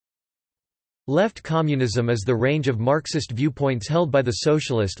Left communism is the range of Marxist viewpoints held by the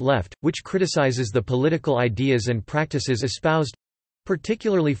socialist left, which criticizes the political ideas and practices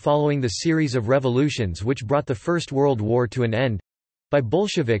espoused—particularly following the series of revolutions which brought the First World War to an end—by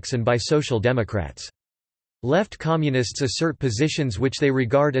Bolsheviks and by Social Democrats. Left communists assert positions which they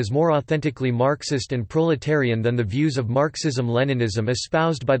regard as more authentically Marxist and proletarian than the views of Marxism-Leninism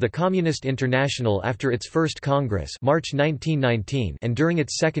espoused by the Communist International after its first Congress, March 1919, and during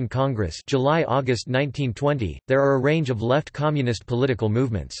its second Congress, July-August 1920. There are a range of left communist political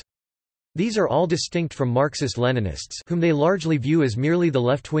movements. These are all distinct from Marxist-Leninists, whom they largely view as merely the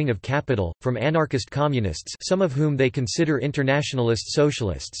left wing of capital, from anarchist communists, some of whom they consider internationalist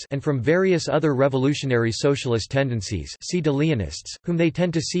socialists, and from various other revolutionary socialist tendencies, see De Leonists, whom they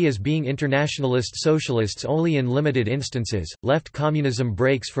tend to see as being internationalist socialists only in limited instances. Left communism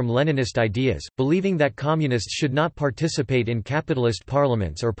breaks from Leninist ideas, believing that communists should not participate in capitalist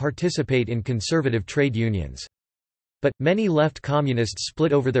parliaments or participate in conservative trade unions. But, many left communists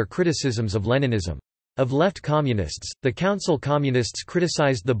split over their criticisms of Leninism. Of left communists, the Council Communists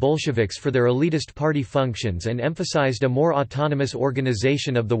criticized the Bolsheviks for their elitist party functions and emphasized a more autonomous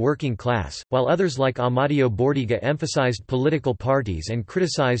organization of the working class, while others like Amadeo Bordiga emphasized political parties and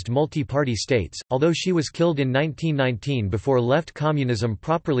criticized multi-party states. Although she was killed in 1919 before left communism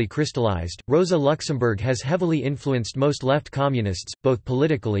properly crystallized, Rosa Luxemburg has heavily influenced most left communists, both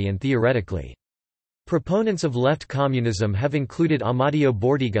politically and theoretically. Proponents of left communism have included Amadeo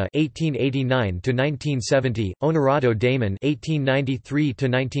Bordiga (1889–1970), Honorato Damon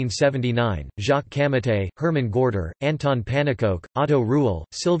 (1893–1979), Jacques Camate, Hermann Gorter, Anton Pannekoek, Otto Ruhl,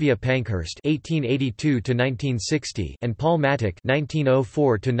 Sylvia Pankhurst (1882–1960), and Paul Matic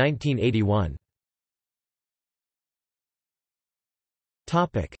 (1904–1981).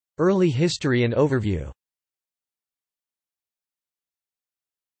 Topic: Early history and overview.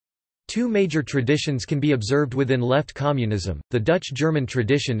 Two major traditions can be observed within left communism, the Dutch-German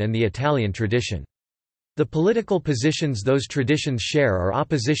tradition and the Italian tradition. The political positions those traditions share are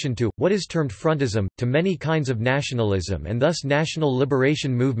opposition to, what is termed frontism, to many kinds of nationalism and thus national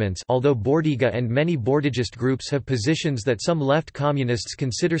liberation movements, although Bordiga and many Bordigist groups have positions that some left communists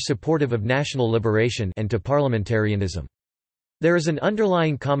consider supportive of national liberation, and to parliamentarianism. There is an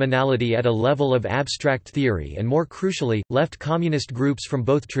underlying commonality at a level of abstract theory, and more crucially, left communist groups from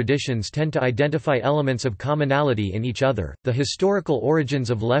both traditions tend to identify elements of commonality in each other. The historical origins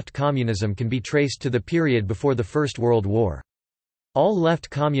of left communism can be traced to the period before the First World War. All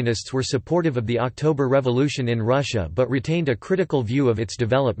left communists were supportive of the October Revolution in Russia but retained a critical view of its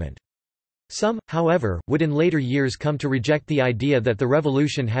development. Some, however, would in later years come to reject the idea that the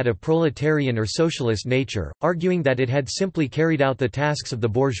revolution had a proletarian or socialist nature, arguing that it had simply carried out the tasks of the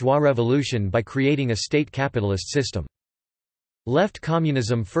bourgeois revolution by creating a state capitalist system. Left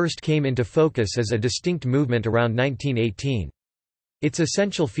communism first came into focus as a distinct movement around 1918. Its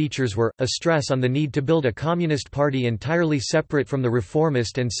essential features were, a stress on the need to build a communist party entirely separate from the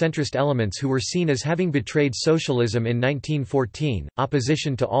reformist and centrist elements who were seen as having betrayed socialism in 1914,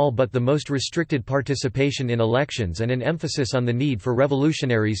 opposition to all but the most restricted participation in elections, and an emphasis on the need for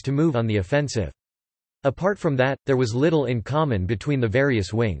revolutionaries to move on the offensive. Apart from that, there was little in common between the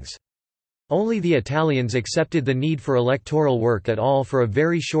various wings. Only the Italians accepted the need for electoral work at all for a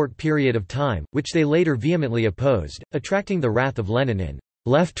very short period of time, which they later vehemently opposed, attracting the wrath of Lenin in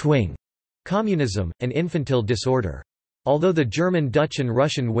left-wing communism, an infantile disorder. Although the German, Dutch and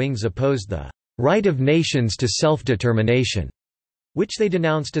Russian wings opposed the right of nations to self-determination, which they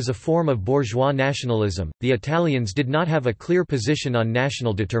denounced as a form of bourgeois nationalism, the Italians did not have a clear position on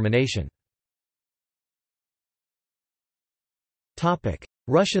national determination.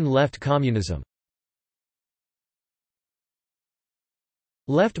 Russian left communism.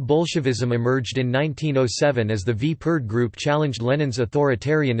 Left Bolshevism emerged in 1907 as the Vpered group challenged Lenin's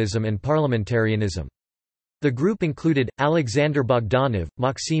authoritarianism and parliamentarianism. The group included, Alexander Bogdanov,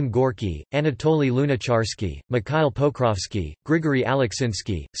 Maxim Gorky, Anatoly Lunacharsky, Mikhail Pokrovsky, Grigory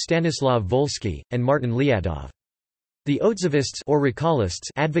Alexinsky, Stanislav Volsky, and Martin Lyadov. The Otzevists or recallists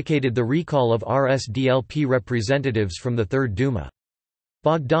advocated the recall of RSDLP representatives from the Third Duma.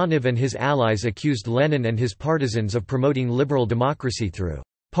 Bogdanov and his allies accused Lenin and his partisans of promoting liberal democracy through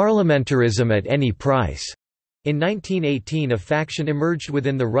parliamentarism at any price. In 1918 a faction emerged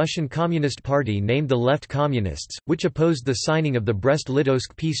within the Russian Communist Party named the Left Communists, which opposed the signing of the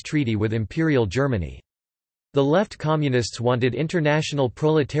Brest-Litovsk peace treaty with Imperial Germany. The Left Communists wanted international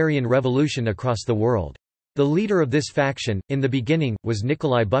proletarian revolution across the world. The leader of this faction, in the beginning, was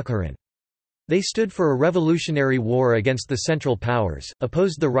Nikolai Bukharin. They stood for a revolutionary war against the Central Powers,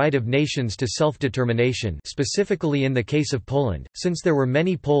 opposed the right of nations to self-determination, specifically in the case of Poland, since there were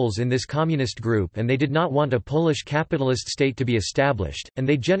many Poles in this communist group and they did not want a Polish capitalist state to be established, and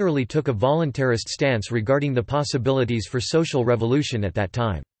they generally took a voluntarist stance regarding the possibilities for social revolution at that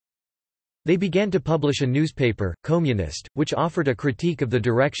time. They began to publish a newspaper, Communist, which offered a critique of the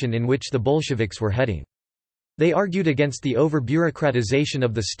direction in which the Bolsheviks were heading. They argued against the over-bureaucratization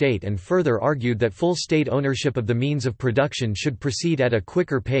of the state and further argued that full state ownership of the means of production should proceed at a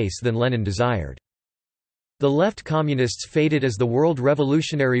quicker pace than Lenin desired. The left communists faded as the world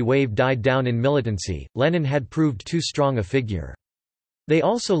revolutionary wave died down in militancy. Lenin had proved too strong a figure. They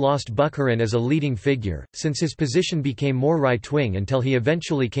also lost Bukharin as a leading figure, since his position became more right-wing until he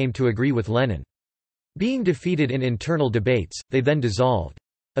eventually came to agree with Lenin. Being defeated in internal debates, they then dissolved.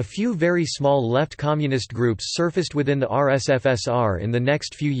 A few very small left communist groups surfaced within the RSFSR in the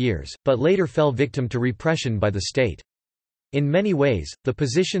next few years, but later fell victim to repression by the state. In many ways, the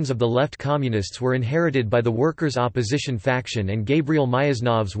positions of the left communists were inherited by the Workers' Opposition faction and Gabriel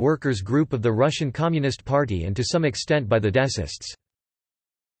Myasnov's workers' group of the Russian Communist Party and to some extent by the Desists.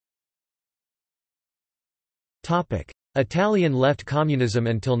 Italian left communism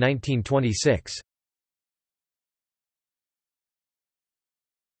until 1926.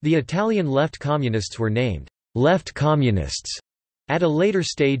 The Italian left communists were named left communists at a later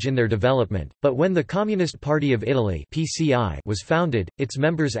stage in their development, but when the Communist Party of Italy (PCI) was founded, its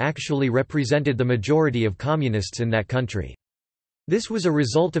members actually represented the majority of communists in that country. This was a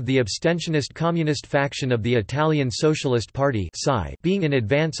result of the abstentionist communist faction of the Italian Socialist Party being in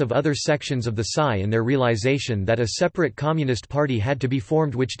advance of other sections of the PSI in their realization that a separate communist party had to be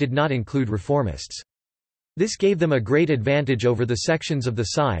formed which did not include reformists. This gave them a great advantage over the sections of the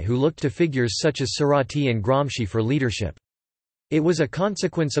PSI who looked to figures such as Cerati and Gramsci for leadership. It was a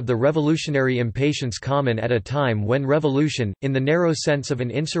consequence of the revolutionary impatience common at a time when revolution, in the narrow sense of an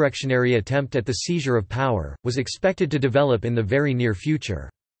insurrectionary attempt at the seizure of power, was expected to develop in the very near future.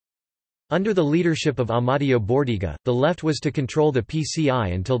 Under the leadership of Amadeo Bordiga, the left was to control the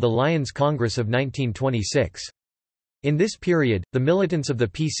PCI until the Lyons Congress of 1926. In this period, the militants of the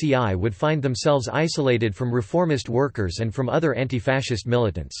PCI would find themselves isolated from reformist workers and from other anti-fascist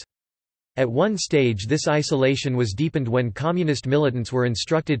militants. At one stage this isolation was deepened when communist militants were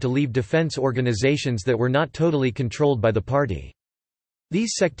instructed to leave defense organizations that were not totally controlled by the party.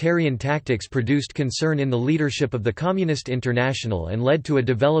 These sectarian tactics produced concern in the leadership of the Communist International and led to a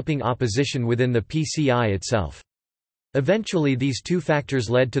developing opposition within the PCI itself. Eventually these two factors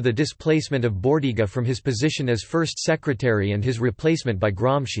led to the displacement of Bordiga from his position as first secretary and his replacement by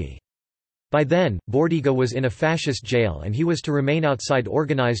Gramsci. By then, Bordiga was in a fascist jail and he was to remain outside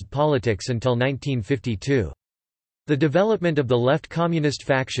organized politics until 1952. The development of the left communist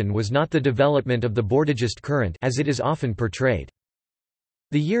faction was not the development of the Bordigist current as it is often portrayed.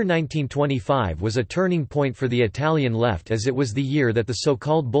 The year 1925 was a turning point for the Italian left as it was the year that the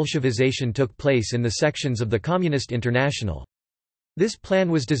so-called Bolshevization took place in the sections of the Communist International. This plan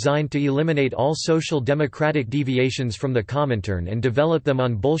was designed to eliminate all social democratic deviations from the Comintern and develop them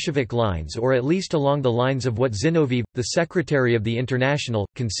on Bolshevik lines or at least along the lines of what Zinoviev, the secretary of the International,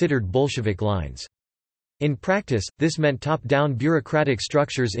 considered Bolshevik lines. In practice, this meant top-down bureaucratic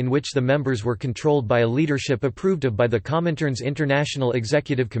structures in which the members were controlled by a leadership approved of by the Comintern's International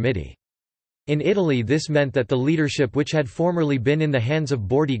Executive Committee. In Italy this meant that the leadership which had formerly been in the hands of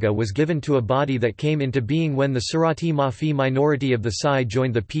Bordiga was given to a body that came into being when the Cerati Mafia minority of the PSI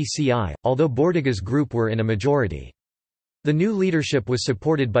joined the PCI, although Bordiga's group were in a majority. The new leadership was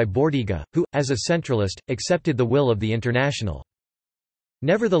supported by Bordiga, who, as a centralist, accepted the will of the International.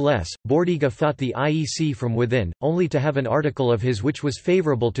 Nevertheless, Bordiga fought the IEC from within, only to have an article of his which was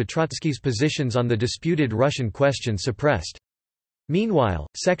favorable to Trotsky's positions on the disputed Russian question suppressed. Meanwhile,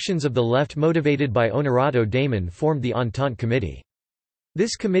 sections of the left motivated by Onorato Damon formed the Entente Committee.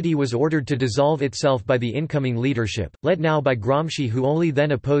 This committee was ordered to dissolve itself by the incoming leadership, led now by Gramsci who only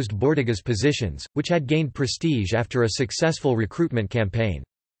then opposed Bordiga's positions, which had gained prestige after a successful recruitment campaign.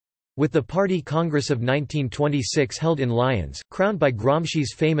 With the Party Congress of 1926 held in Lyons, crowned by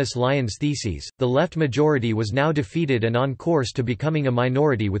Gramsci's famous Lyons Theses, the left majority was now defeated and on course to becoming a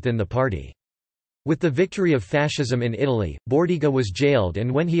minority within the party. With the victory of fascism in Italy, Bordiga was jailed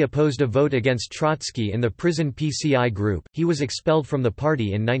and when he opposed a vote against Trotsky in the prison PCI group, he was expelled from the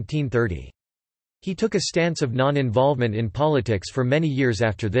party in 1930. He took a stance of non-involvement in politics for many years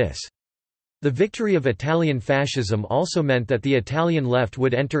after this. The victory of Italian fascism also meant that the Italian left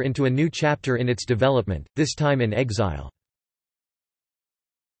would enter into a new chapter in its development, this time in exile.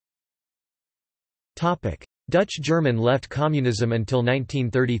 Dutch-German left communism until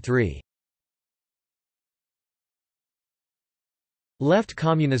 1933. Left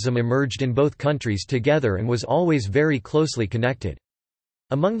communism emerged in both countries together and was always very closely connected.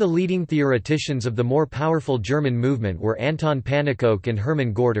 Among the leading theoreticians of the more powerful German movement were Anton Pannekoek and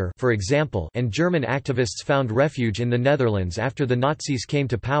Hermann Gorter, for example, and German activists found refuge in the Netherlands after the Nazis came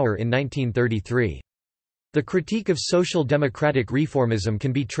to power in 1933. The critique of social democratic reformism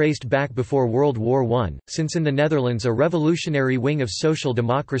can be traced back before World War I, since in the Netherlands a revolutionary wing of social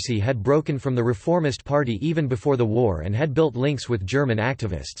democracy had broken from the Reformist Party even before the war and had built links with German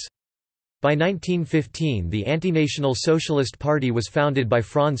activists. By 1915 the Antinational Socialist Party was founded by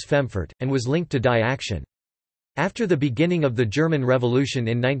Franz Pfemfert, and was linked to Die Action. After the beginning of the German Revolution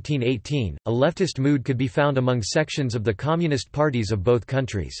in 1918, a leftist mood could be found among sections of the communist parties of both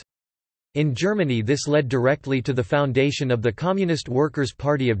countries. In Germany this led directly to the foundation of the Communist Workers'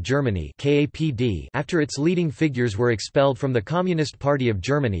 Party of Germany (KAPD) after its leading figures were expelled from the Communist Party of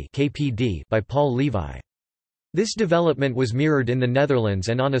Germany (KPD) by Paul Levi. This development was mirrored in the Netherlands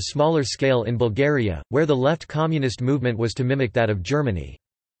and on a smaller scale in Bulgaria, where the left communist movement was to mimic that of Germany.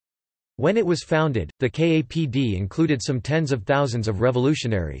 When it was founded, the KAPD included some tens of thousands of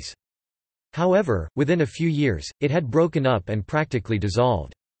revolutionaries. However, within a few years, it had broken up and practically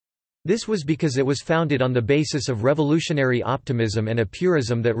dissolved. This was because it was founded on the basis of revolutionary optimism and a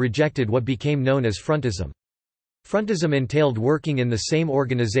purism that rejected what became known as frontism. Frontism entailed working in the same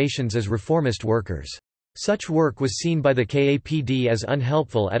organizations as reformist workers. Such work was seen by the KAPD as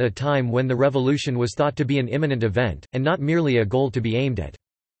unhelpful at a time when the revolution was thought to be an imminent event, and not merely a goal to be aimed at.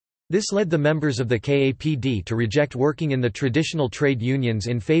 This led the members of the KAPD to reject working in the traditional trade unions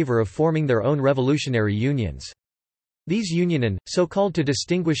in favor of forming their own revolutionary unions. These Unionen, so called to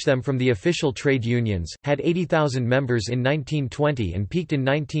distinguish them from the official trade unions, had 80,000 members in 1920 and peaked in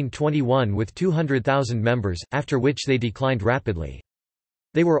 1921 with 200,000 members, after which they declined rapidly.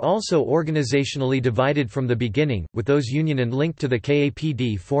 They were also organizationally divided from the beginning, with those Unionen linked to the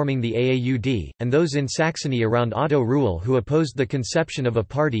KAPD forming the AAUD, and those in Saxony around Otto Rühl who opposed the conception of a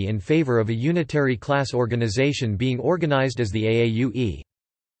party in favor of a unitary class organization being organized as the AAUE.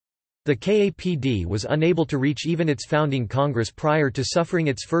 The KAPD was unable to reach even its founding Congress prior to suffering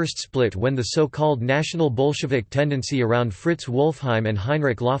its first split when the so-called National Bolshevik tendency around Fritz Wolfheim and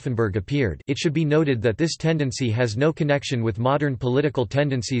Heinrich Laufenberg appeared. It should be noted that this tendency has no connection with modern political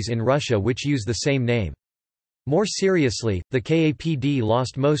tendencies in Russia which use the same name. More seriously, the KAPD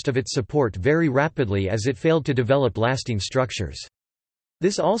lost most of its support very rapidly as it failed to develop lasting structures.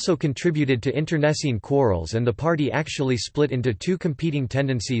 This also contributed to internecine quarrels, and the party actually split into two competing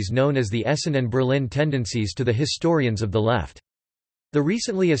tendencies known as the Essen and Berlin tendencies to the historians of the left. The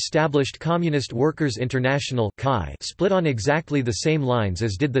recently established Communist Workers' International split on exactly the same lines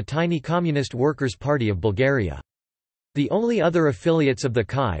as did the tiny Communist Workers' Party of Bulgaria. The only other affiliates of the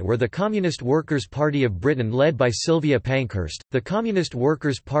CAI were the Communist Workers' Party of Britain led by Sylvia Pankhurst, the Communist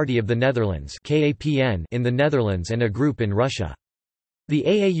Workers' Party of the Netherlands in the Netherlands, and a group in Russia. The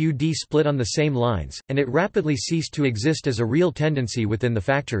AAUD split on the same lines, and it rapidly ceased to exist as a real tendency within the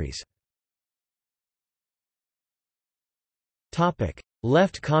factories.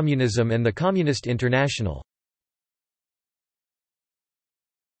 Left communism and the Communist International.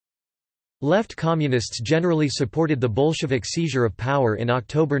 Left communists generally supported the Bolshevik seizure of power in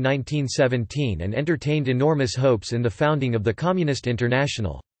October 1917 and entertained enormous hopes in the founding of the Communist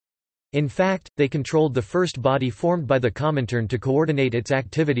International. In fact, they controlled the first body formed by the Comintern to coordinate its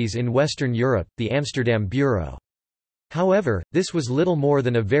activities in Western Europe, the Amsterdam Bureau. However, this was little more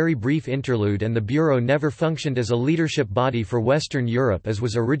than a very brief interlude, and the Bureau never functioned as a leadership body for Western Europe as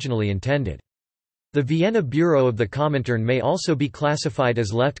was originally intended. The Vienna Bureau of the Comintern may also be classified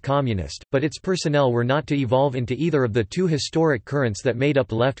as left communist, but its personnel were not to evolve into either of the two historic currents that made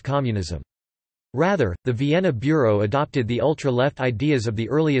up left communism. Rather, the Vienna Bureau adopted the ultra-left ideas of the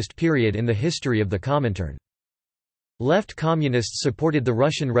earliest period in the history of the Comintern. Left communists supported the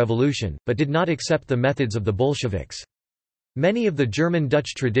Russian Revolution, but did not accept the methods of the Bolsheviks. Many of the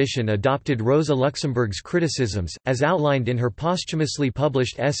German-Dutch tradition adopted Rosa Luxemburg's criticisms, as outlined in her posthumously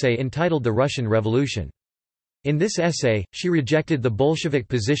published essay entitled The Russian Revolution. In this essay, she rejected the Bolshevik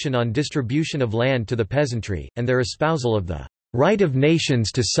position on distribution of land to the peasantry, and their espousal of the right of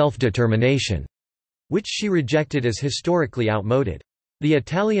nations to self-determination, which she rejected as historically outmoded. The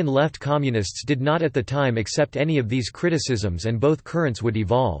Italian left communists did not at the time accept any of these criticisms, and both currents would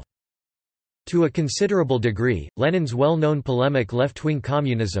evolve. To a considerable degree, Lenin's well-known polemic Left-Wing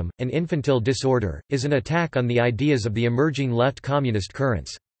Communism, an Infantile Disorder, is an attack on the ideas of the emerging left communist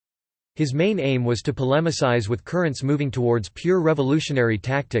currents. His main aim was to polemicize with currents moving towards pure revolutionary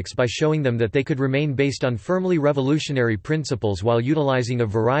tactics by showing them that they could remain based on firmly revolutionary principles while utilizing a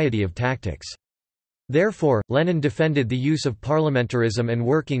variety of tactics. Therefore, Lenin defended the use of parliamentarism and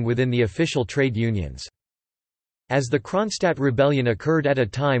working within the official trade unions. As the Kronstadt rebellion occurred at a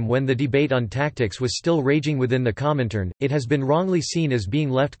time when the debate on tactics was still raging within the Comintern, it has been wrongly seen as being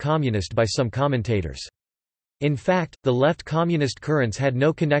left communist by some commentators. In fact, the left communist currents had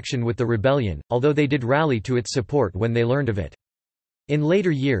no connection with the rebellion, although they did rally to its support when they learned of it. In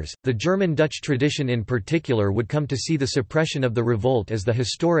later years, the German-Dutch tradition in particular would come to see the suppression of the revolt as the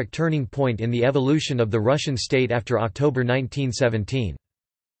historic turning point in the evolution of the Russian state after October 1917.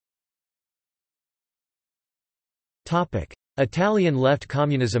 Italian left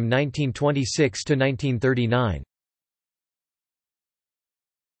communism 1926–1939.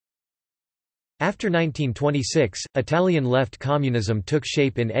 After 1926, Italian left communism took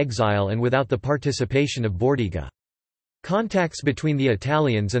shape in exile and without the participation of Bordiga. Contacts between the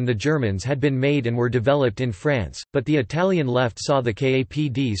Italians and the Germans had been made and were developed in France, but the Italian left saw the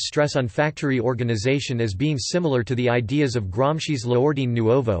KAPD's stress on factory organization as being similar to the ideas of Gramsci's L'Ordine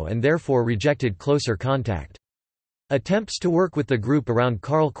Nuovo and therefore rejected closer contact. Attempts to work with the group around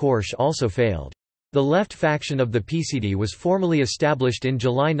Karl Korsch also failed. The left faction of the PCD was formally established in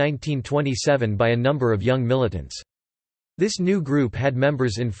July 1927 by a number of young militants. This new group had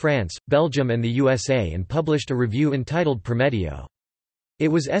members in France, Belgium and the USA and published a review entitled Prometeo.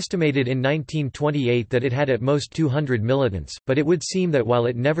 It was estimated in 1928 that it had at most 200 militants, but it would seem that while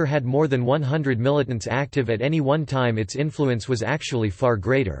it never had more than 100 militants active at any one time, its influence was actually far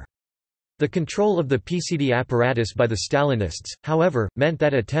greater. The control of the PCD apparatus by the Stalinists, however, meant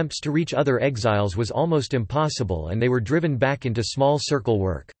that attempts to reach other exiles was almost impossible and they were driven back into small circle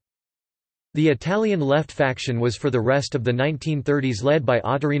work. The Italian left faction was for the rest of the 1930s led by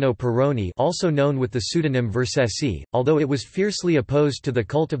Ottorino Perroni, also known with the pseudonym Versessi, although it was fiercely opposed to the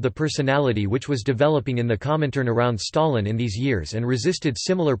cult of the personality which was developing in the Comintern around Stalin in these years and resisted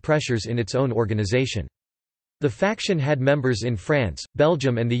similar pressures in its own organization. The faction had members in France,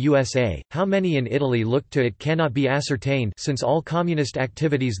 Belgium and the USA. How many in Italy looked to it cannot be ascertained since all communist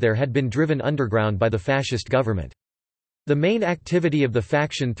activities there had been driven underground by the fascist government. The main activity of the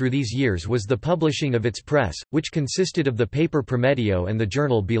faction through these years was the publishing of its press, which consisted of the paper Prometeo and the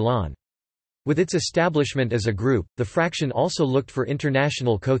journal Bilan. With its establishment as a group, the faction also looked for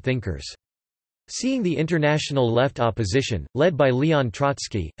international co-thinkers. Seeing the international left opposition, led by Leon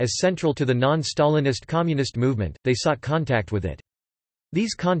Trotsky, as central to the non-Stalinist communist movement, they sought contact with it.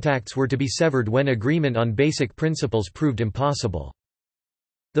 These contacts were to be severed when agreement on basic principles proved impossible.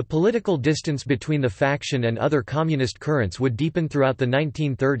 The political distance between the faction and other communist currents would deepen throughout the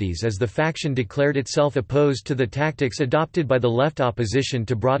 1930s as the faction declared itself opposed to the tactics adopted by the left opposition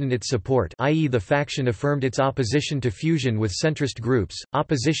to broaden its support, i.e. the faction affirmed its opposition to fusion with centrist groups,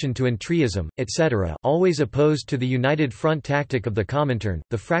 opposition to entryism, etc. Always opposed to the United Front tactic of the Comintern,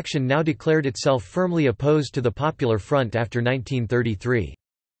 the faction now declared itself firmly opposed to the Popular Front after 1933.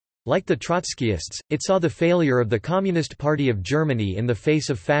 Like the Trotskyists, it saw the failure of the Communist Party of Germany in the face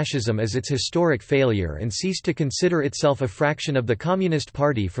of fascism as its historic failure and ceased to consider itself a fraction of the Communist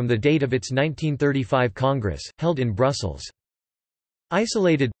Party from the date of its 1935 Congress, held in Brussels.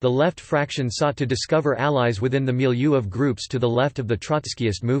 Isolated, the left fraction sought to discover allies within the milieu of groups to the left of the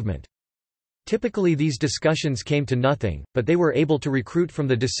Trotskyist movement. Typically these discussions came to nothing, but they were able to recruit from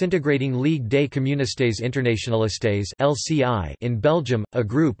the disintegrating Ligue des Communistes Internationalistes (LCI) in Belgium, a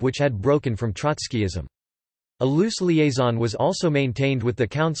group which had broken from Trotskyism. A loose liaison was also maintained with the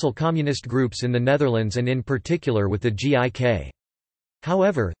Council Communist groups in the Netherlands and in particular with the GIK.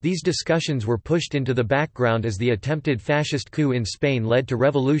 However, these discussions were pushed into the background as the attempted fascist coup in Spain led to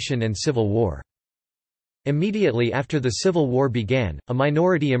revolution and civil war. Immediately after the Civil War began, a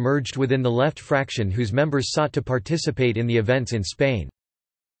minority emerged within the left fraction whose members sought to participate in the events in Spain.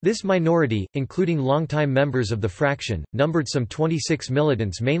 This minority, including longtime members of the fraction, numbered some 26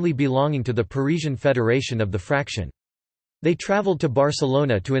 militants mainly belonging to the Parisian Federation of the fraction. They traveled to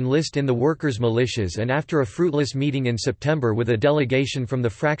Barcelona to enlist in the workers' militias and after a fruitless meeting in September with a delegation from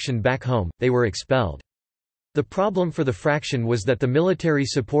the fraction back home, they were expelled. The problem for the fraction was that the military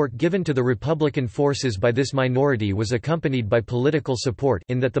support given to the Republican forces by this minority was accompanied by political support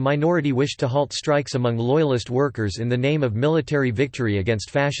in that the minority wished to halt strikes among loyalist workers in the name of military victory against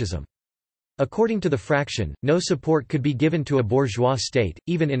fascism. According to the fraction, no support could be given to a bourgeois state,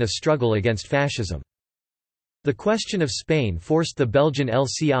 even in a struggle against fascism. The question of Spain forced the Belgian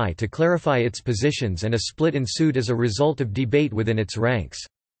LCI to clarify its positions and a split ensued as a result of debate within its ranks.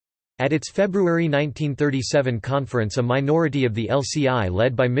 At its February 1937 conference, a minority of the LCI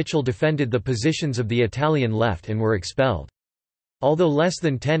led by Mitchell defended the positions of the Italian left and were expelled. Although less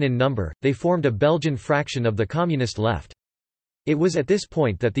than 10 in number, they formed a Belgian fraction of the communist left. It was at this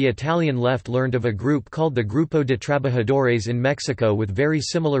point that the Italian left learned of a group called the Grupo de Trabajadores in Mexico with very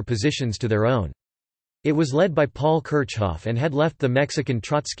similar positions to their own. It was led by Paul Kirchhoff and had left the Mexican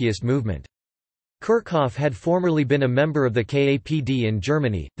Trotskyist movement. Kirchhoff had formerly been a member of the KAPD in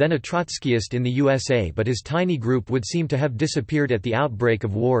Germany, then a Trotskyist in the USA, but his tiny group would seem to have disappeared at the outbreak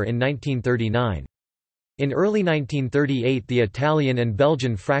of war in 1939. In early 1938 the Italian and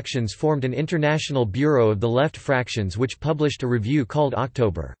Belgian fractions formed an international bureau of the left fractions which published a review called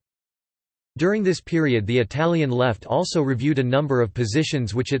October. During this period the Italian left also reviewed a number of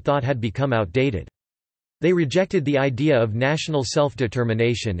positions which it thought had become outdated. They rejected the idea of national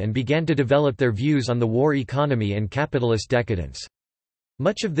self-determination and began to develop their views on the war economy and capitalist decadence.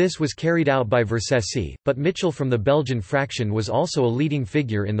 Much of this was carried out by Versessi, but Mitchell from the Belgian fraction was also a leading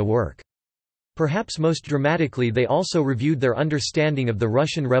figure in the work. Perhaps most dramatically they also reviewed their understanding of the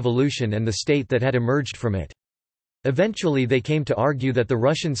Russian Revolution and the state that had emerged from it. Eventually they came to argue that the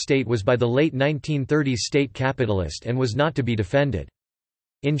Russian state was by the late 1930s state capitalist and was not to be defended.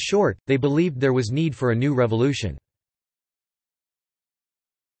 In short, they believed there was need for a new revolution.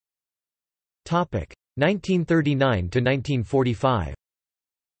 1939 to 1945.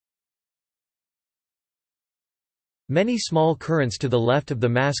 Many small currents to the left of the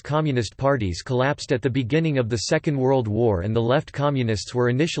mass communist parties collapsed at the beginning of the Second World War, and the left communists were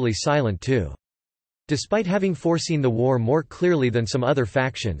initially silent too. Despite having foreseen the war more clearly than some other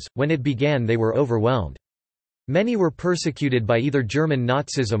factions, when it began they were overwhelmed. Many were persecuted by either German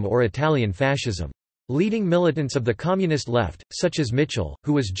Nazism or Italian fascism. Leading militants of the communist left, such as Mitchell,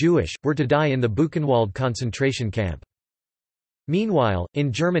 who was Jewish, were to die in the Buchenwald concentration camp. Meanwhile,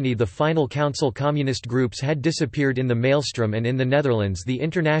 in Germany the final council communist groups had disappeared in the maelstrom, and in the Netherlands the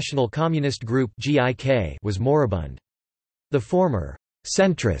International Communist Group was moribund. The former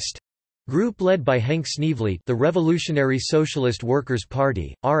centrist group led by Henk Snevely, the Revolutionary Socialist Workers'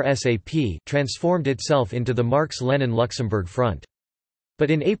 Party, RSAP, transformed itself into the Marx-Lenin-Luxemburg Front.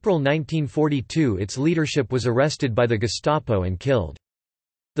 But in April 1942 its leadership was arrested by the Gestapo and killed.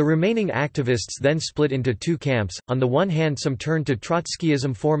 The remaining activists then split into two camps. On the one hand some turned to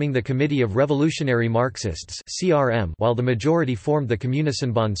Trotskyism, forming the Committee of Revolutionary Marxists (CRM), while the majority formed the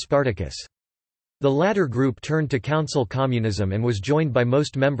Kommunismenbond Spartacus. The latter group turned to council communism and was joined by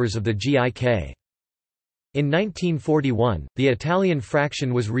most members of the GIK. In 1941, the Italian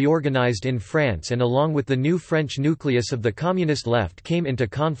fraction was reorganized in France and along with the new French nucleus of the communist left came into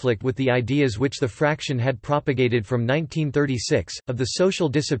conflict with the ideas which the fraction had propagated from 1936, of the social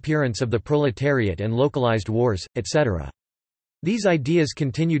disappearance of the proletariat and localized wars, etc. These ideas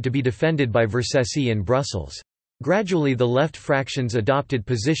continued to be defended by Versessi in Brussels. Gradually the left fractions adopted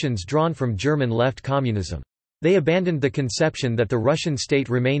positions drawn from German left communism. They abandoned the conception that the Russian state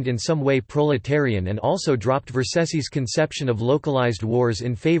remained in some way proletarian and also dropped Versessi's conception of localized wars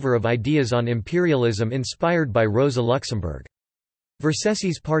in favor of ideas on imperialism inspired by Rosa Luxemburg.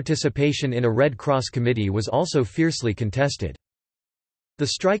 Versessi's participation in a Red Cross committee was also fiercely contested. The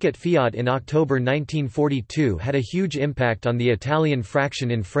strike at Fiat in October 1942 had a huge impact on the Italian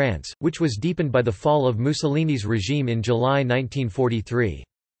fraction in France, which was deepened by the fall of Mussolini's regime in July 1943.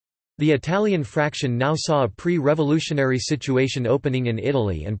 The Italian fraction now saw a pre-revolutionary situation opening in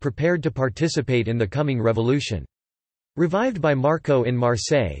Italy and prepared to participate in the coming revolution. Revived by Marco in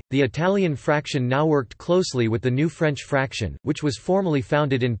Marseille, the Italian fraction now worked closely with the new French fraction, which was formally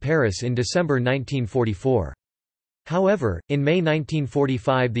founded in Paris in December 1944. However, in May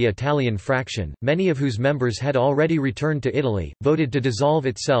 1945 the Italian fraction, many of whose members had already returned to Italy, voted to dissolve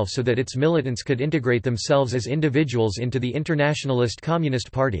itself so that its militants could integrate themselves as individuals into the Internationalist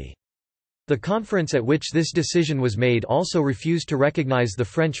Communist Party. The conference at which this decision was made also refused to recognize the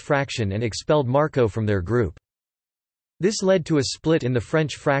French fraction and expelled Marco from their group. This led to a split in the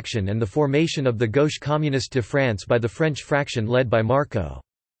French fraction and the formation of the Gauche Communiste de France by the French fraction led by Marco.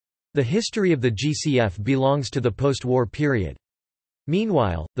 The history of the GCF belongs to the post-war period.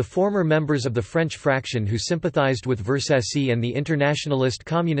 Meanwhile, the former members of the French fraction who sympathized with Versessi and the Internationalist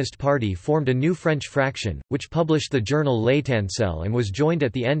Communist Party formed a new French fraction, which published the journal L'Étincelle and was joined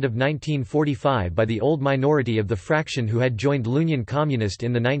at the end of 1945 by the old minority of the fraction who had joined l'Union communiste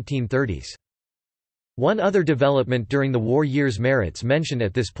in the 1930s. One other development during the war years merits mention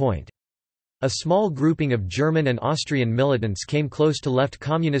at this point. A small grouping of German and Austrian militants came close to left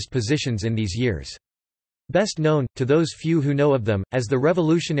communist positions in these years. Best known, to those few who know of them, as the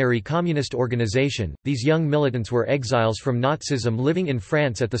Revolutionary Communist Organization, these young militants were exiles from Nazism living in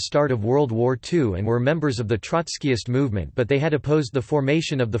France at the start of World War II and were members of the Trotskyist movement, but they had opposed the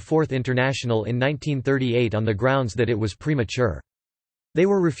formation of the Fourth International in 1938 on the grounds that it was premature. They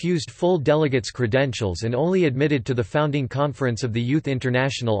were refused full delegates' credentials and only admitted to the founding conference of the Youth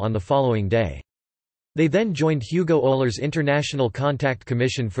International on the following day. They then joined Hugo Oehler's International Contact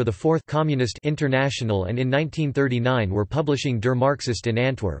Commission for the Fourth Communist International and in 1939 were publishing Der Marxist in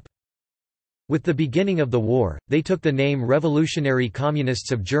Antwerp. With the beginning of the war, they took the name Revolutionary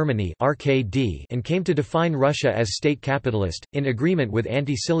Communists of Germany (RKD) and came to define Russia as state capitalist, in agreement with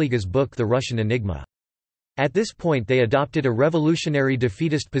Anti-Siliga's book The Russian Enigma. At this point they adopted a revolutionary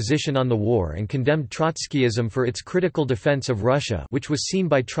defeatist position on the war and condemned Trotskyism for its critical defense of Russia, which was seen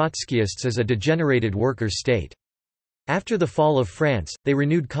by Trotskyists as a degenerated workers' state. After the fall of France, they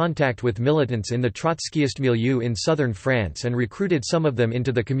renewed contact with militants in the Trotskyist milieu in southern France and recruited some of them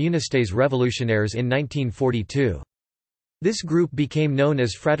into the Communistes Révolutionnaires in 1942. This group became known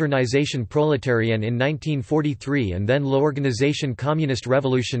as Fraternisation Prolétarienne in 1943 and then L'Organisation Communiste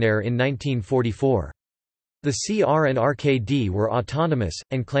Révolutionnaire in 1944. The CR and RKD were autonomous,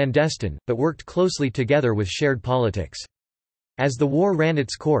 and clandestine, but worked closely together with shared politics. As the war ran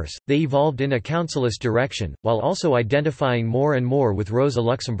its course, they evolved in a councilist direction, while also identifying more and more with Rosa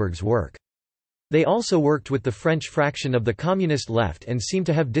Luxemburg's work. They also worked with the French fraction of the communist left and seem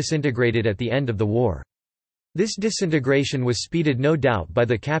to have disintegrated at the end of the war. This disintegration was speeded no doubt by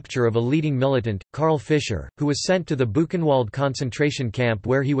the capture of a leading militant, Karl Fischer, who was sent to the Buchenwald concentration camp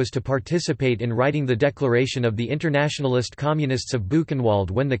where he was to participate in writing the declaration of the Internationalist Communists of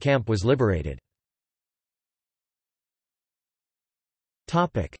Buchenwald when the camp was liberated.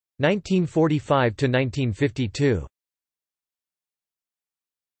 1945 to 1952.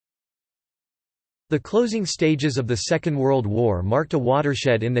 The closing stages of the Second World War marked a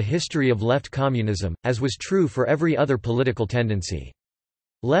watershed in the history of left communism, as was true for every other political tendency.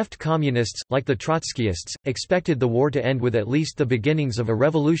 Left communists, like the Trotskyists, expected the war to end with at least the beginnings of a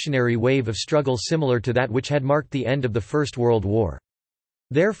revolutionary wave of struggle similar to that which had marked the end of the First World War.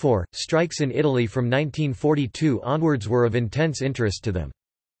 Therefore, strikes in Italy from 1942 onwards were of intense interest to them.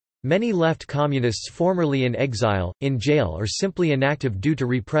 Many left communists formerly in exile, in jail or simply inactive due to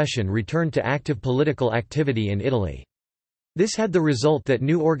repression returned to active political activity in Italy. This had the result that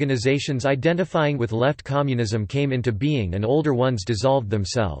new organizations identifying with left communism came into being and older ones dissolved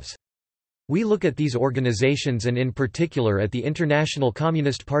themselves. We look at these organizations and in particular at the International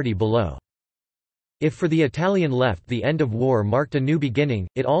Communist Party below. If for the Italian left the end of war marked a new beginning,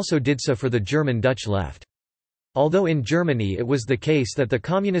 it also did so for the German-Dutch left. Although in Germany it was the case that the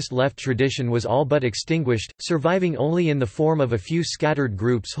communist left tradition was all but extinguished, surviving only in the form of a few scattered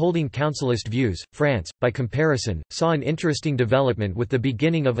groups holding councilist views, France, by comparison, saw an interesting development with the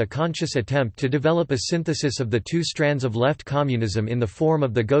beginning of a conscious attempt to develop a synthesis of the two strands of left communism in the form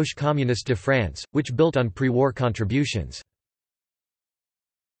of the Gauche Communiste de France, which built on pre-war contributions.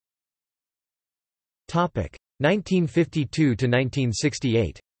 1952 to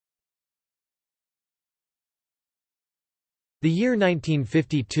 1968. The year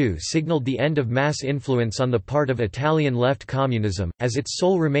 1952 signaled the end of mass influence on the part of Italian left communism, as its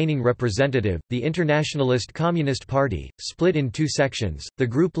sole remaining representative, the Internationalist Communist Party, split in two sections. The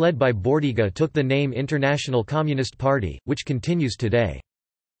group led by Bordiga took the name International Communist Party, which continues today.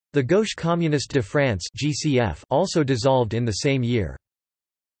 The Gauche Communiste de France (GCF) also dissolved in the same year.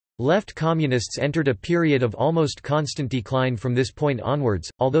 Left communists entered a period of almost constant decline from this point onwards,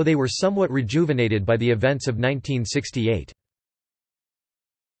 although they were somewhat rejuvenated by the events of 1968.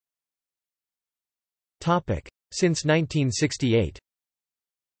 Since 1968.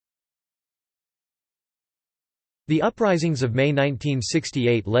 The uprisings of May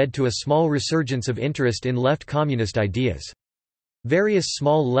 1968 led to a small resurgence of interest in left communist ideas. Various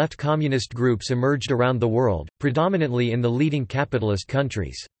small left communist groups emerged around the world, predominantly in the leading capitalist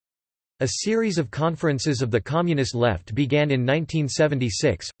countries. A series of conferences of the communist left began in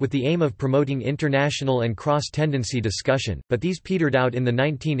 1976, with the aim of promoting international and cross-tendency discussion, but these petered out in the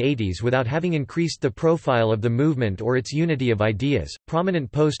 1980s without having increased the profile of the movement or its unity of ideas.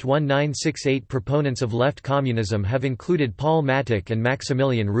 Prominent post-1968 proponents of left communism have included Paul Matic and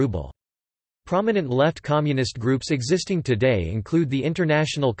Maximilian Rubel. Prominent left communist groups existing today include the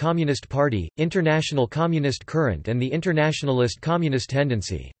International Communist Party, International Communist Current and the Internationalist Communist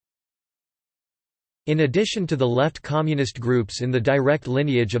Tendency. In addition to the left communist groups in the direct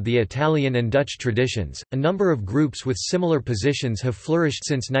lineage of the Italian and Dutch traditions, a number of groups with similar positions have flourished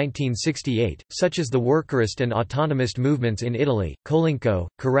since 1968, such as the workerist and autonomist movements in Italy, Kolinko,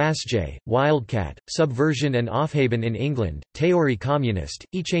 Karasje, Wildcat, Subversion and Aufheben in England, Théorie communiste,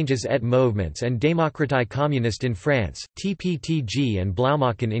 Échanges et Mouvements and Démocratie communiste in France, TPTG and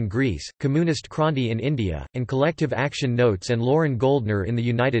Blaumachen in Greece, Communist Kranti in India, and Collective Action Notes and Lauren Goldner in the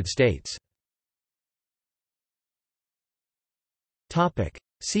United States.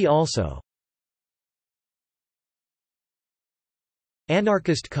 See also: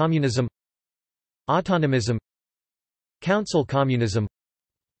 Anarchist communism, Autonomism, Council communism,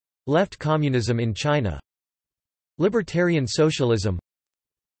 Left communism in China, Libertarian socialism,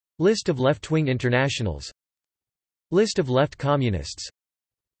 List of left-wing internationals, List of left communists,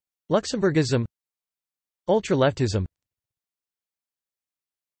 Luxembourgism, Ultraleftism.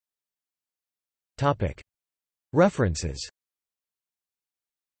 References.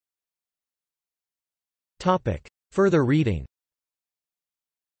 Further reading.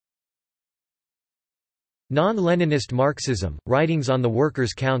 Non-Leninist Marxism, Writings on the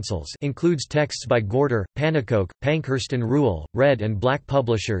Workers' Councils includes texts by Gorder, Panicoke, Pankhurst and Rule, Red and Black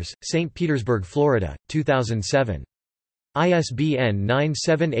Publishers, St. Petersburg, Florida, 2007. ISBN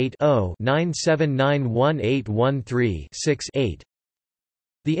 978-0-9791813-6-8.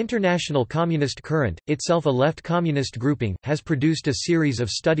 The International Communist Current, itself a left communist grouping, has produced a series of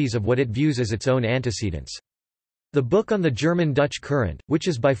studies of what it views as its own antecedents. The book on the German-Dutch current, which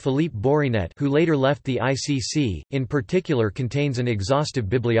is by Philippe Bourinet, who later left the ICC, in particular contains an exhaustive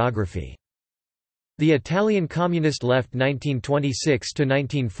bibliography. The Italian Communist Left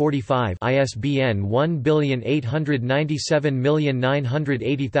 1926–1945 ISBN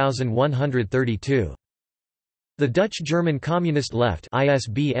 1897980132. The Dutch-German Communist Left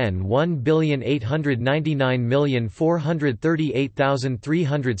ISBN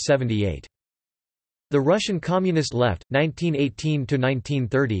 1899438378. The Russian Communist Left,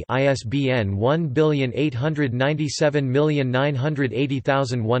 1918–1930 ISBN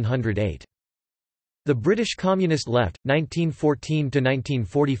 1897980108. The British Communist Left,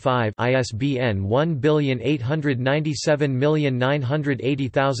 1914–1945 ISBN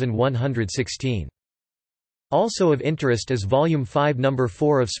 1897980116. Also of interest is Volume 5 No.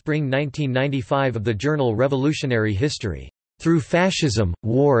 4 of Spring 1995 of the journal Revolutionary History. Through Fascism,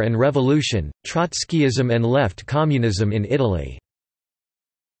 War and Revolution, Trotskyism and Left Communism in Italy.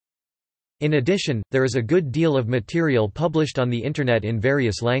 In addition, there is a good deal of material published on the Internet in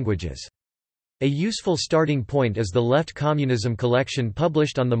various languages. A useful starting point is the Left Communism collection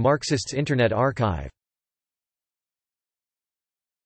published on the Marxists' Internet Archive.